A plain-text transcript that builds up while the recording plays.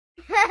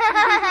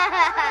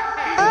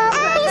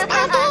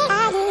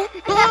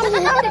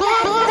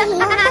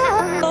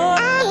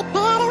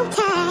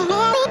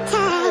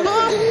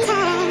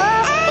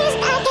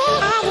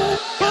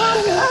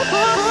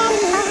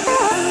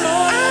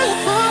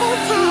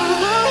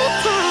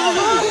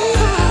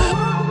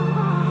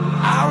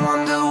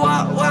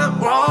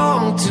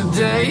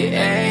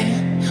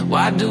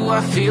Why do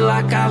I feel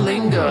like I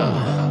linger?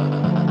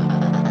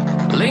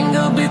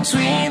 Linger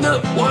between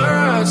the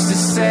words to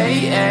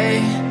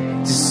say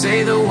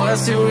the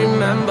words to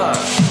remember.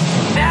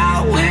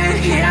 Now we're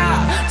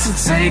here to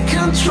take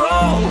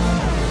control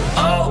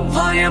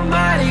over your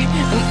body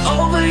and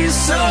over your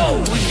soul.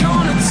 We're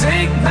gonna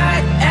take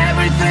back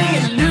everything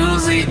and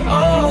lose it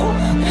all.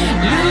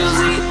 Lose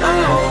it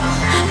all.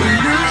 We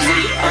lose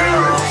it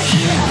all.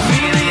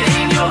 Feel it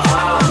in your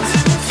arms.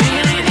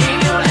 Feel it in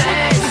your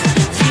legs.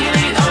 Feel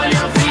it on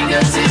your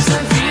fingertips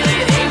and feel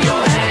it in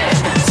your head.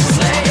 Just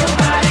let your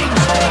body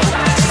go.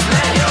 Just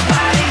let your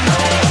body go.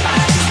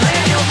 Just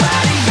let your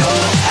body go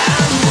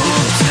and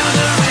move to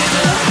the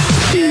rhythm.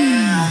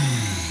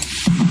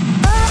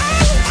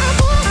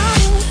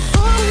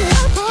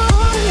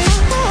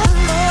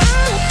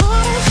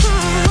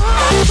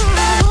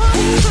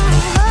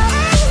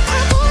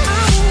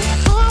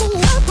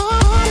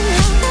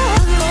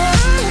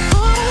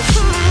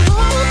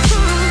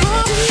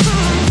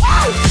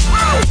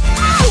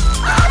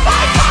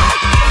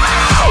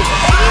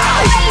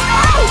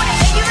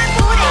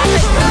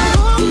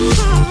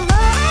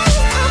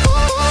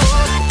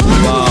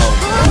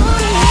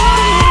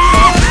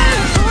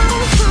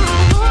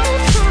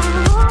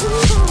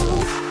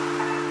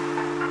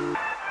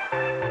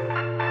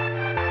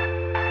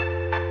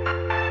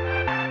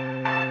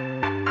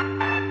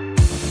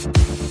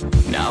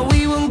 Now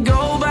we won't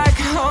go back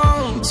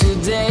home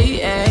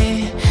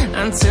today,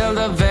 until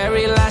the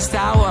very last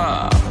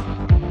hour.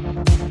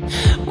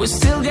 We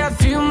still got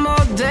few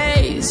more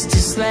days to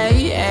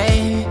slay,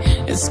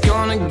 it's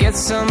gonna get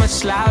so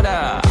much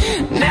louder.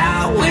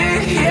 Now we're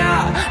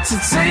here to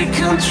take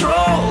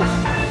control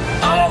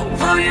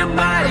over your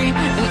body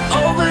and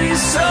over your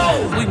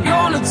soul. We're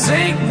gonna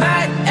take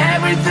back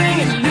everything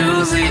and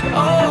lose it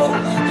all.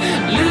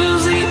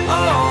 Lose it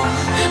all.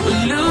 We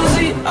lose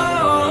it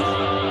all.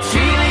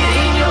 Feel it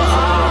in your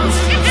arms.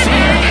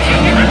 Feel it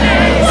in your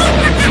legs.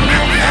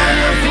 Feel it on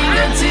your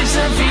fingertips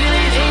and feel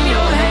it in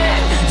your head.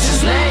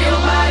 Just let your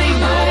body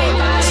go.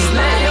 Just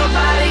let your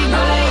body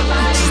go.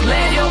 Just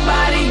let your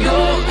body go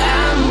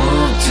and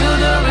move to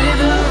the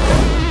rhythm.